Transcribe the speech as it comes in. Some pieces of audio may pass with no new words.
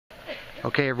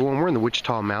Okay, everyone, we're in the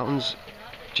Wichita Mountains,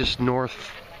 just northwest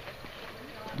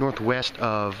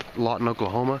of Lawton,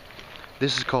 Oklahoma.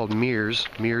 This is called Meer's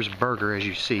Burger, as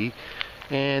you see,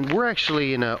 and we're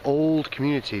actually in an old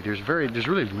community. There's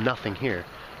really nothing here.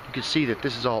 You can see that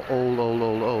this is all old.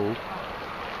 Old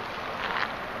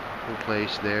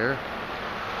place there.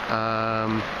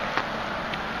 And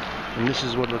this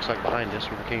is what it looks like behind us,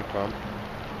 where we came from.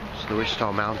 It's the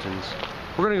Wichita Mountains.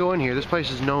 We're gonna go in here. This place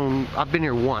is known, I've been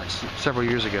here once, several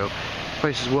years ago. This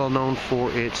place is well known for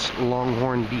its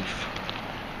Longhorn beef.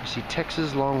 You see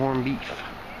Texas Longhorn beef.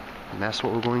 And that's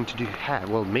what we're going to have.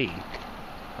 Well, me.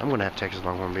 I'm gonna have Texas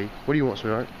Longhorn beef. What do you want,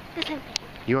 sweetheart?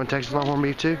 You want Texas Longhorn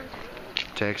beef too?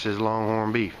 Texas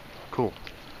Longhorn beef. Cool.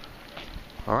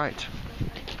 Alright.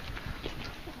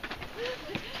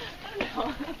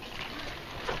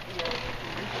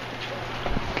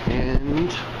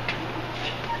 And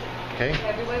okay,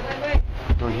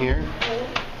 on here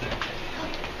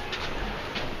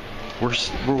we're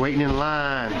waiting in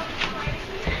line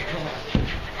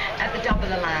at the top of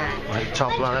the line. At the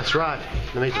top of the line, that's right.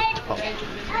 Let me the top.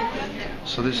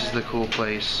 So this is the cool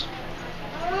place.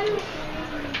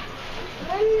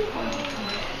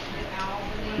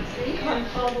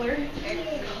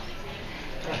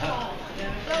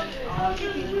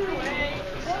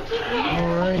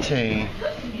 Alrighty.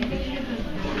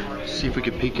 See if we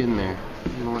can peek in there. I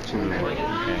don't know what's in there. Okay.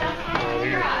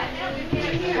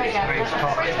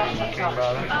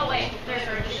 Oh wait, there's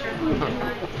a register.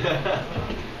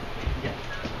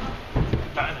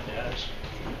 Kinda does.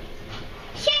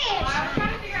 Cheers! I'm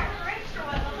trying to figure out where the register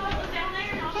was. I thought it was down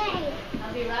there.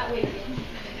 I'll be right with you.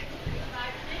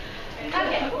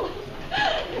 Okay.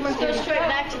 Let's go straight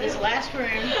back to this last room.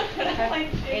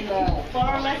 In the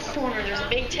far left corner, there's a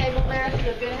big table there.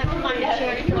 You're going to have to find a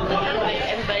chair to come over.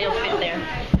 Everybody will fit there.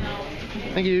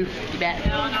 Thank you. You bet.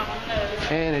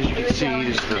 And as you can see,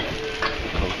 there's the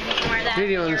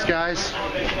video in this, guys.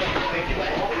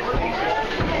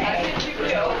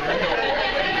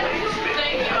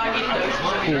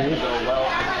 Cool.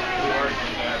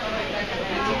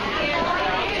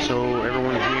 So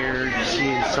everyone here, you see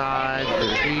inside,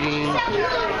 they're eating.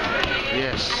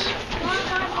 Yes.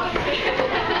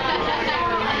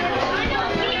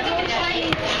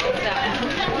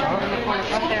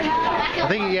 I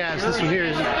think, yeah, it's this one here,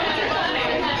 isn't it?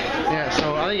 Yeah,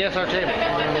 so I think that's our table.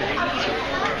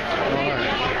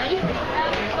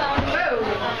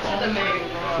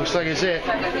 Alright. Looks like it's it.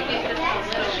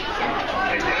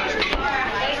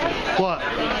 What?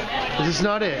 Is this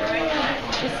not it?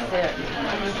 This is it.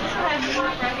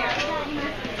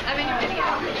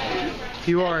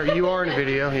 You are in a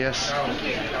video, yes.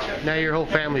 Now your whole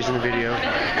family's in the video.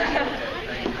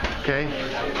 Okay.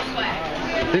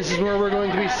 This is where we're going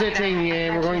to be sitting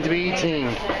and we're going to be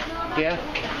eating. Yeah?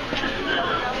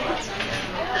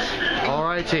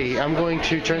 Alrighty, I'm going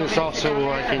to turn this off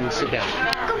so I can sit down.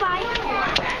 Goodbye.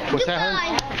 What's that,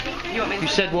 hon? You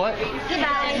said what?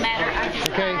 Goodbye.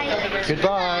 Okay.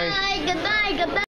 Goodbye. Goodbye. Goodbye.